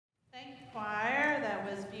choir. That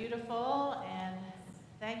was beautiful. And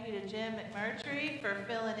thank you to Jim McMurtry for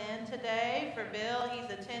filling in today. For Bill, he's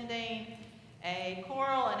attending a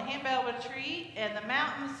choral and handbell retreat in the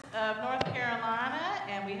mountains of North Carolina.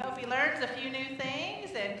 And we hope he learns a few new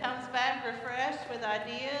things and comes back refreshed with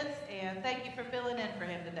ideas. And thank you for filling in for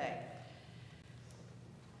him today.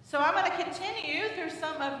 So I'm going to continue through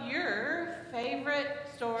some of your favorite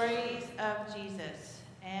stories of Jesus.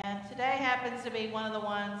 And today happens to be one of the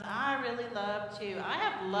ones I really love too. I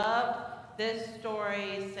have loved this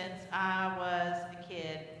story since I was a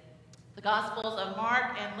kid. The Gospels of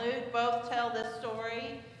Mark and Luke both tell this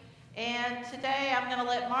story. And today I'm going to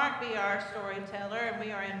let Mark be our storyteller. And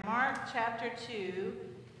we are in Mark chapter 2,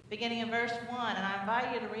 beginning in verse 1. And I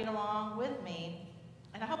invite you to read along with me.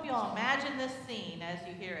 And I hope you all imagine this scene as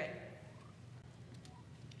you hear it.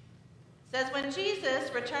 It says, when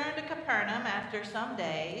Jesus returned to Capernaum after some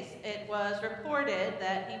days, it was reported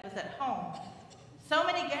that he was at home. So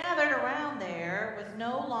many gathered around there was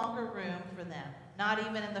no longer room for them, not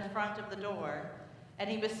even in the front of the door, and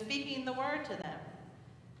he was speaking the word to them.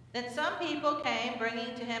 Then some people came,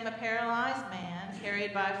 bringing to him a paralyzed man,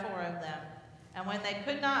 carried by 4 of them. And when they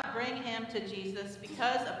could not bring him to Jesus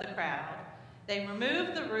because of the crowd, they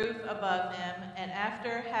removed the roof above him, and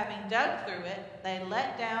after having dug through it, they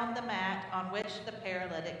let down the mat on which the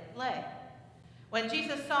paralytic lay. When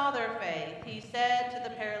Jesus saw their faith, he said to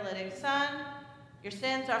the paralytic, "Son, your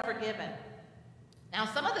sins are forgiven." Now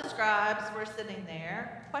some of the scribes were sitting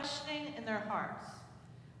there, questioning in their hearts,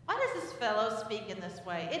 "Why does this fellow speak in this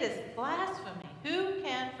way? It is blasphemy. Who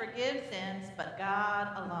can forgive sins but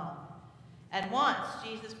God alone?" At once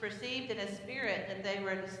Jesus perceived in his spirit that they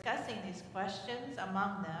were discussing these questions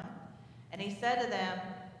among them, and he said to them,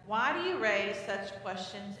 "Why do you raise such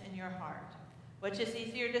questions in your heart? Which is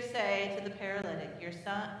easier to say to the paralytic, 'Your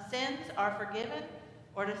sins are forgiven,'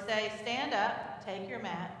 or to say, 'Stand up, take your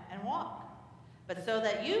mat, and walk'? But so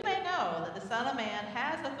that you may know that the Son of Man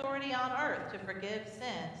has authority on earth to forgive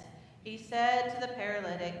sins," he said to the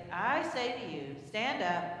paralytic, "I say to you, stand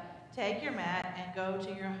up, take your mat, and go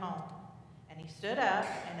to your home." And he stood up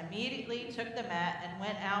and immediately took the mat and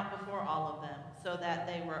went out before all of them, so that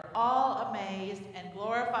they were all amazed and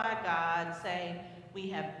glorified God, saying, "We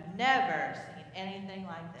have never seen anything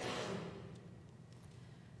like this."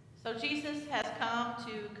 So Jesus has come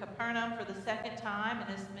to Capernaum for the second time in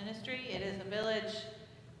his ministry. It is a village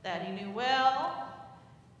that he knew well,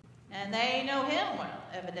 and they know him well,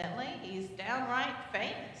 evidently. He's downright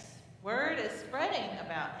famous. Word is spreading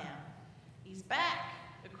about him. He's back.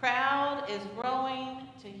 The crowd is growing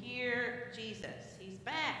to hear Jesus. He's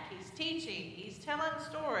back. He's teaching. He's telling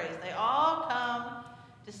stories. They all come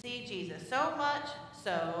to see Jesus. So much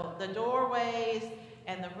so, the doorways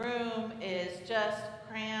and the room is just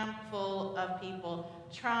crammed full of people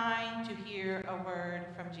trying to hear a word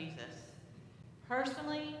from Jesus.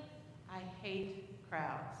 Personally, I hate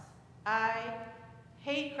crowds. I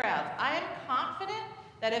hate crowds. I am confident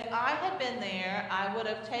that if I had been there, I would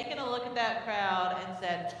have taken a look at that crowd and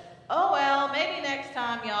said, "Oh well, maybe next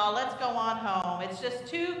time, y'all, let's go on home. It's just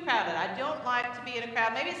too crowded. I don't like to be in a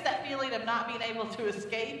crowd." Maybe it's that feeling of not being able to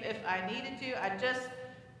escape if I needed to. I just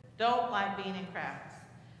don't like being in crowds.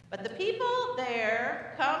 But the people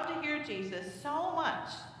there come to hear Jesus so much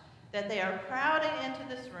that they are crowding into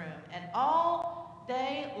this room, and all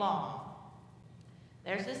day long,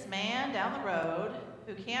 there's this man down the road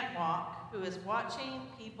who can't walk, who is watching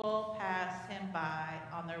people pass him by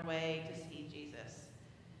on their way to see Jesus.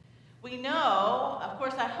 We know, of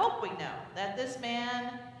course I hope we know, that this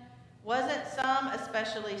man wasn't some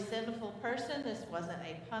especially sinful person. This wasn't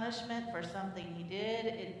a punishment for something he did.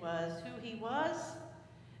 It was who he was.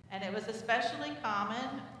 And it was especially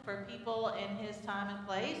common for people in his time and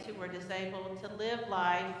place who were disabled to live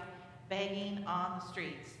life begging on the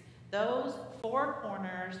streets. Those 4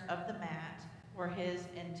 corners of the mat were his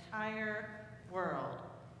entire world,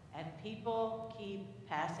 and people keep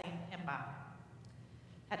passing him by.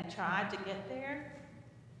 Had he tried to get there?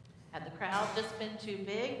 Had the crowd just been too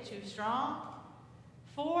big, too strong?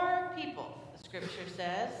 4 people, the scripture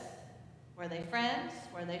says. Were they friends?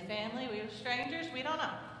 Were they family? We were strangers? We don't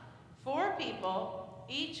know. 4 people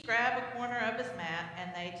each grab a corner of his mat,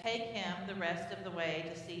 and they take him the rest of the way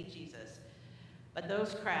to see Jesus. But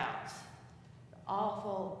those crowds, the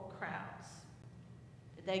awful crowds,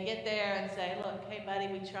 did they get there and say, "Look, hey buddy,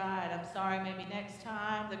 we tried. I'm sorry, maybe next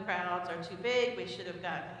time. The crowds are too big. We should have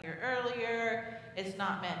gotten here earlier. It's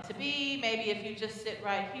not meant to be. Maybe if you just sit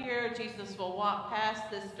right here, Jesus will walk past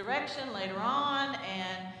this direction later on,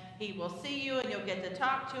 and he will see you, and you'll get to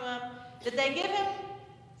talk to him." Did they give him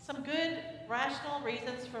some good, rational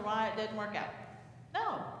reasons for why it didn't work out?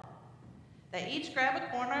 No. They each grab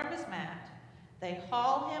a corner of his mat. They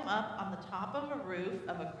haul him up on the top of a roof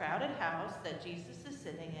of a crowded house that Jesus is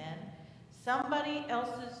sitting in. Somebody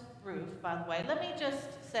else's roof, by the way. Let me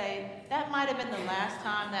just say, that might have been the last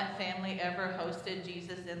time that family ever hosted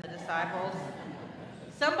Jesus and the disciples.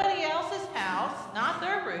 Somebody else's house, not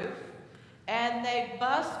their roof, and they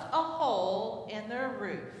bust a hole in their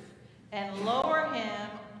roof and lower him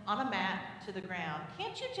on a mat to the ground.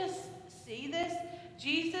 Can't you just see this?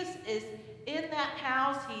 Jesus is in that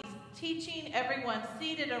house. He's teaching, everyone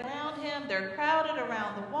seated around him. They're crowded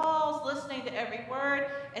around the walls, listening to every word,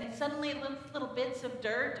 and suddenly little bits of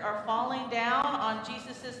dirt are falling down on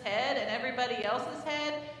Jesus' head and everybody else's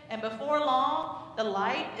head, and before long, the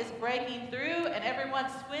light is breaking through, and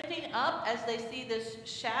everyone's squinting up as they see this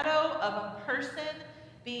shadow of a person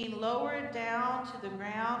being lowered down to the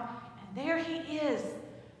ground, and there he is,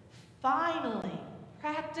 finally,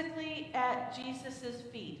 practically at Jesus'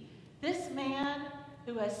 feet. This man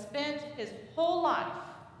who has spent his whole life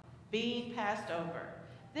being passed over.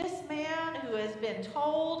 This man who has been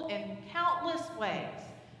told in countless ways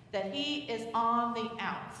that he is on the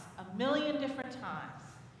outs 1,000,000 different times.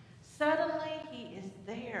 Suddenly he is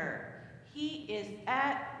there. He is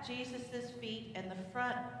at Jesus' feet in the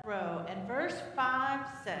front row. And verse 5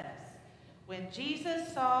 says, when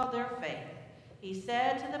Jesus saw their faith, he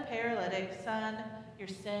said to the paralytic, "Son, your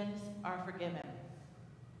sins are forgiven."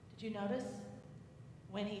 Did you notice?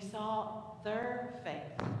 When he saw their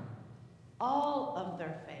faith, all of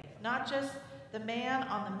their faith, not just the man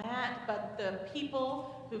on the mat, but the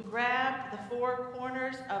people who grabbed the four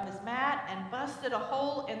corners of his mat and busted a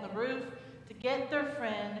hole in the roof to get their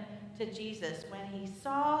friend to Jesus. When he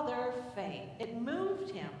saw their faith, it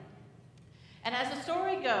moved him. And as the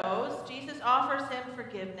story goes, Jesus offers him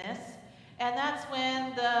forgiveness, and that's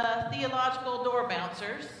when the theological door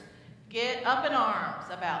bouncers get up in arms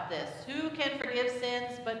about this. Who can forgive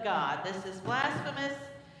sins but God? This is blasphemous.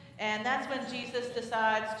 And that's when Jesus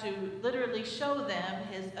decides to literally show them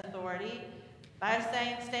his authority by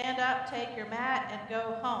saying, "Stand up, take your mat, and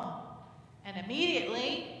go home." And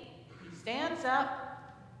immediately, he stands up,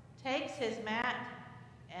 takes his mat,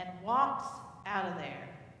 and walks out of there.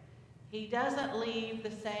 He doesn't leave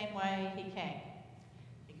the same way he came.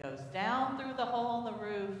 He goes down through the hole in the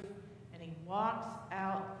roof, and he walks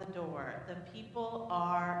out the door. The people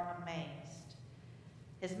are amazed.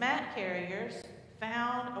 His mat carriers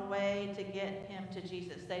found a way to get him to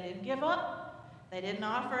Jesus. They didn't give up. They didn't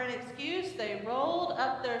offer an excuse. They rolled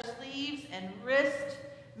up their sleeves and risked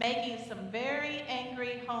making some very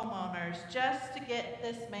angry homeowners just to get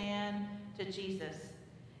this man to Jesus.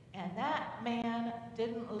 And that man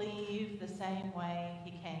didn't leave the same way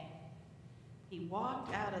he came. He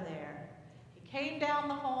walked out of there. Came down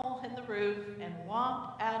the hole in the roof and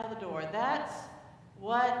walked out of the door. That's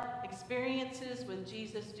what experiences with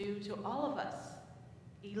Jesus do to all of us.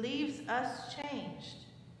 He leaves us changed.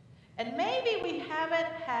 And maybe we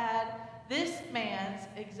haven't had this man's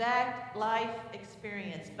exact life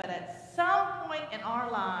experience, but at some point in our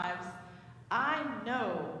lives, I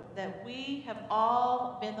know that we have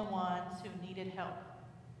all been the ones who needed help.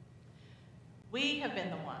 We have been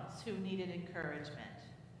the ones who needed encouragement.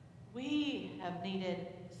 We have needed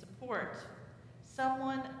support,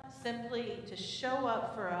 someone simply to show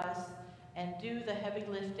up for us and do the heavy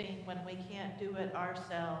lifting when we can't do it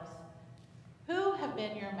ourselves. Who have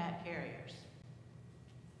been your mat carriers?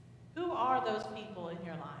 Who are those people in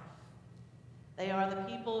your life? They are the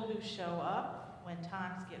people who show up when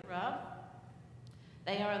times get rough.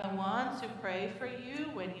 They are the ones who pray for you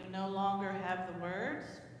when you no longer have the words.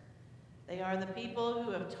 They are the people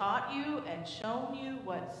who have taught you and shown you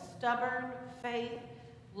what stubborn faith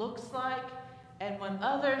looks like. And when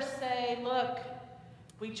others say, "Look,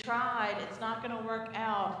 we tried, it's not going to work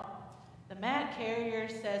out," the mat carrier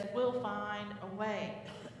says, "We'll find a way."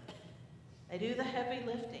 They do the heavy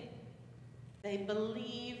lifting. They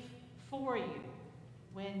believe for you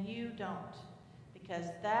when you don't, because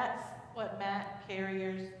that's what mat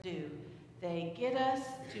carriers do. They get us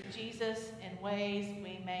to Jesus in ways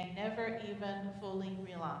we may never even fully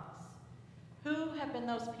realize. Who have been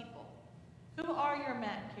those people? Who are your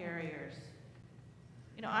mat carriers?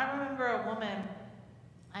 You know, I remember a woman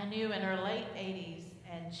I knew in her late 80s,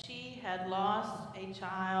 and she had lost a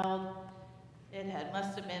child.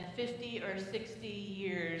 Must have been 50 or 60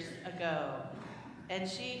 years ago. And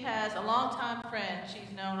she has a longtime friend she's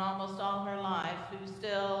known almost all her life who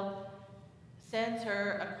still sends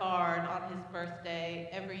her a card on his birthday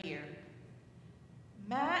every year.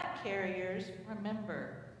 Mat carriers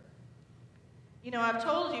remember. You know, I've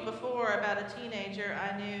told you before about a teenager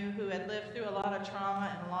I knew who had lived through a lot of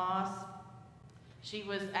trauma and loss. She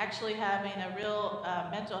was actually having a real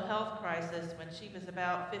mental health crisis when she was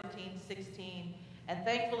about 15, 16, and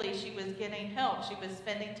thankfully she was getting help. She was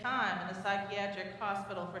spending time in a psychiatric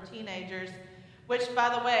hospital for teenagers, which,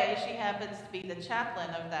 by the way, she happens to be the chaplain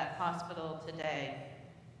of that hospital today.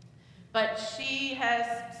 But she has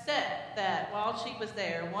said that while she was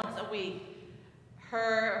there, once a week,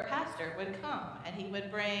 her pastor would come and he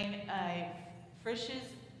would bring a Frisch's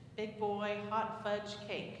Big Boy hot fudge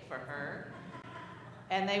cake for her.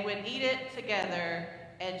 And they would eat it together.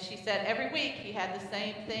 And she said every week he had the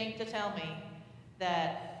same thing to tell me,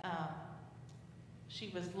 that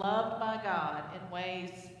she was loved by God in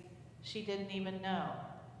ways she didn't even know,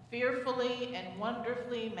 fearfully and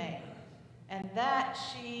wonderfully made, and that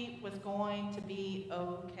she was going to be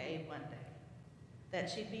okay one day, that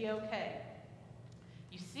she'd be okay.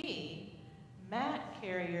 You see, mat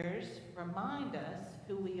carriers remind us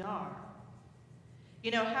who we are.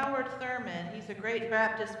 You know, Howard Thurman, he's a great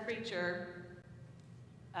Baptist preacher,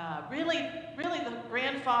 really the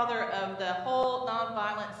grandfather of the whole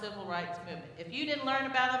nonviolent civil rights movement. If you didn't learn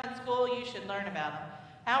about him in school, you should learn about him.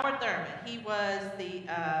 Howard Thurman, he was the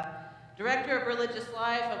director of religious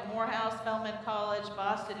life of Morehouse Spelman College,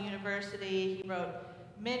 Boston University. He wrote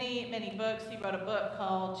many, many books. He wrote a book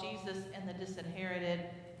called Jesus and the Disinherited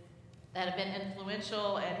that have been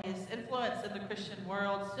influential, and his influence in the Christian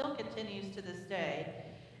world still continues to this day.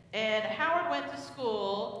 And Howard went to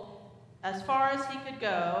school as far as he could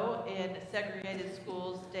go in segregated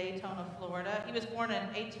schools, Daytona, Florida. He was born in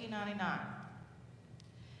 1899,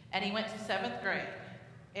 and he went to 7th grade.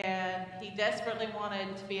 And he desperately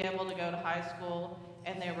wanted to be able to go to high school,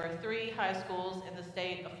 and there were 3 high schools in the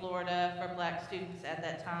state of Florida for black students at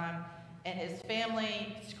that time. And his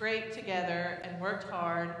family scraped together and worked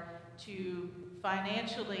hard to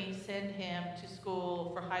financially send him to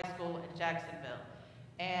school for high school in Jacksonville.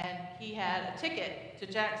 And he had a ticket to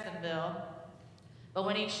Jacksonville, but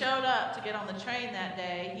when he showed up to get on the train that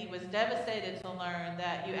day, he was devastated to learn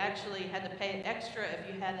that you actually had to pay extra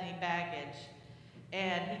if you had any baggage,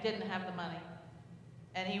 and he didn't have the money.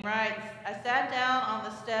 And he writes, "I sat down on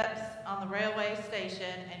the steps on the railway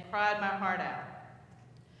station and cried my heart out.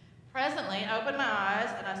 Presently, I opened my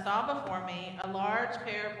eyes and I saw before me a large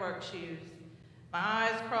pair of work shoes. My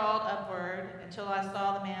eyes crawled upward until I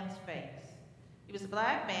saw the man's face. He was a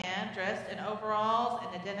black man dressed in overalls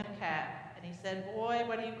and a denim cap, and he said, 'Boy,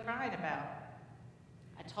 what are you crying about?'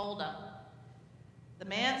 I told him. The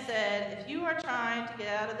man said, 'If you are trying to get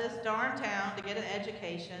out of this darn town to get an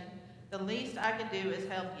education, the least I can do is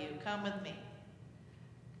help you. Come with me.'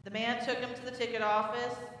 The man took him to the ticket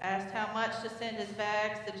office, asked how much to send his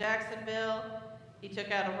bags to Jacksonville. He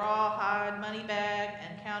took out a rawhide money bag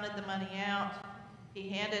and counted the money out. He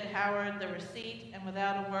handed Howard the receipt and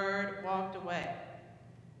without a word walked away."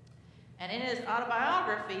 And in his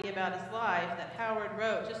autobiography about his life that Howard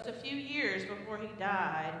wrote just a few years before he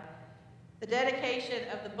died, the dedication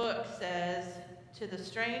of the book says, "To the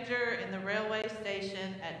stranger in the railway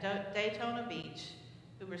station at Daytona Beach,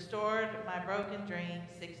 who restored my broken dream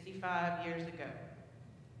 65 years ago."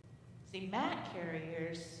 See, mat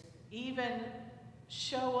carriers even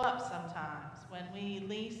show up sometimes when we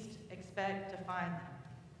least expect to find them.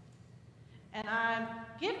 And I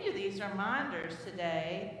give you these reminders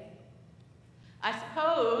today, I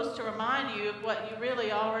suppose, to remind you of what you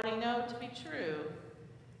really already know to be true,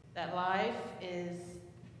 that life is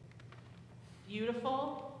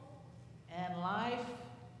beautiful and life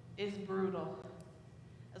is brutal.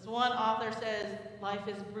 As one author says, life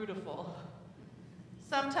is brutal.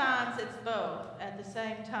 Sometimes it's both at the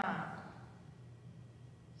same time.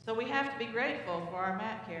 So we have to be grateful for our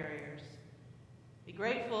mat carriers. Be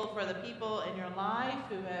grateful for the people in your life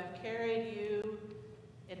who have carried you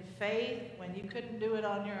in faith when you couldn't do it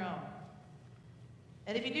on your own.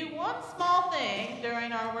 And if you do one small thing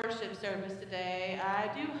during our worship service today, I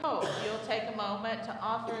do hope you'll take a moment to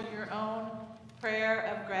offer your own prayer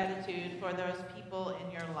of gratitude for those people in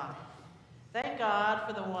your life. Thank God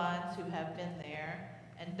for the ones who have been there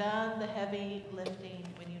and done the heavy lifting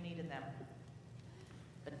when you needed them.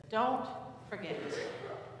 But don't forget,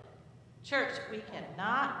 church, we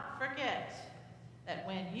cannot forget that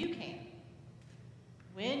when you can,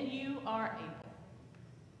 when you are able,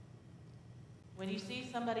 when you see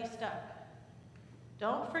somebody stuck,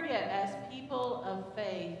 don't forget, as people of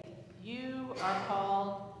faith, you are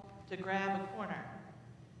called to grab a corner,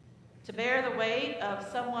 to bear the weight of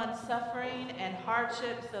someone's suffering and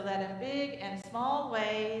hardship so that in big and small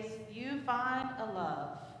ways you find a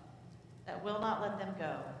love that will not let them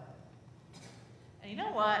go. And you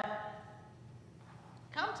know what?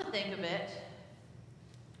 Come to think of it,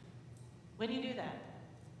 when you do that,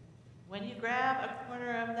 when you grab a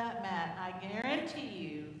corner of that mat, I guarantee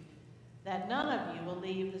you that none of you will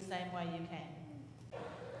leave the same way you came.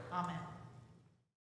 Amen.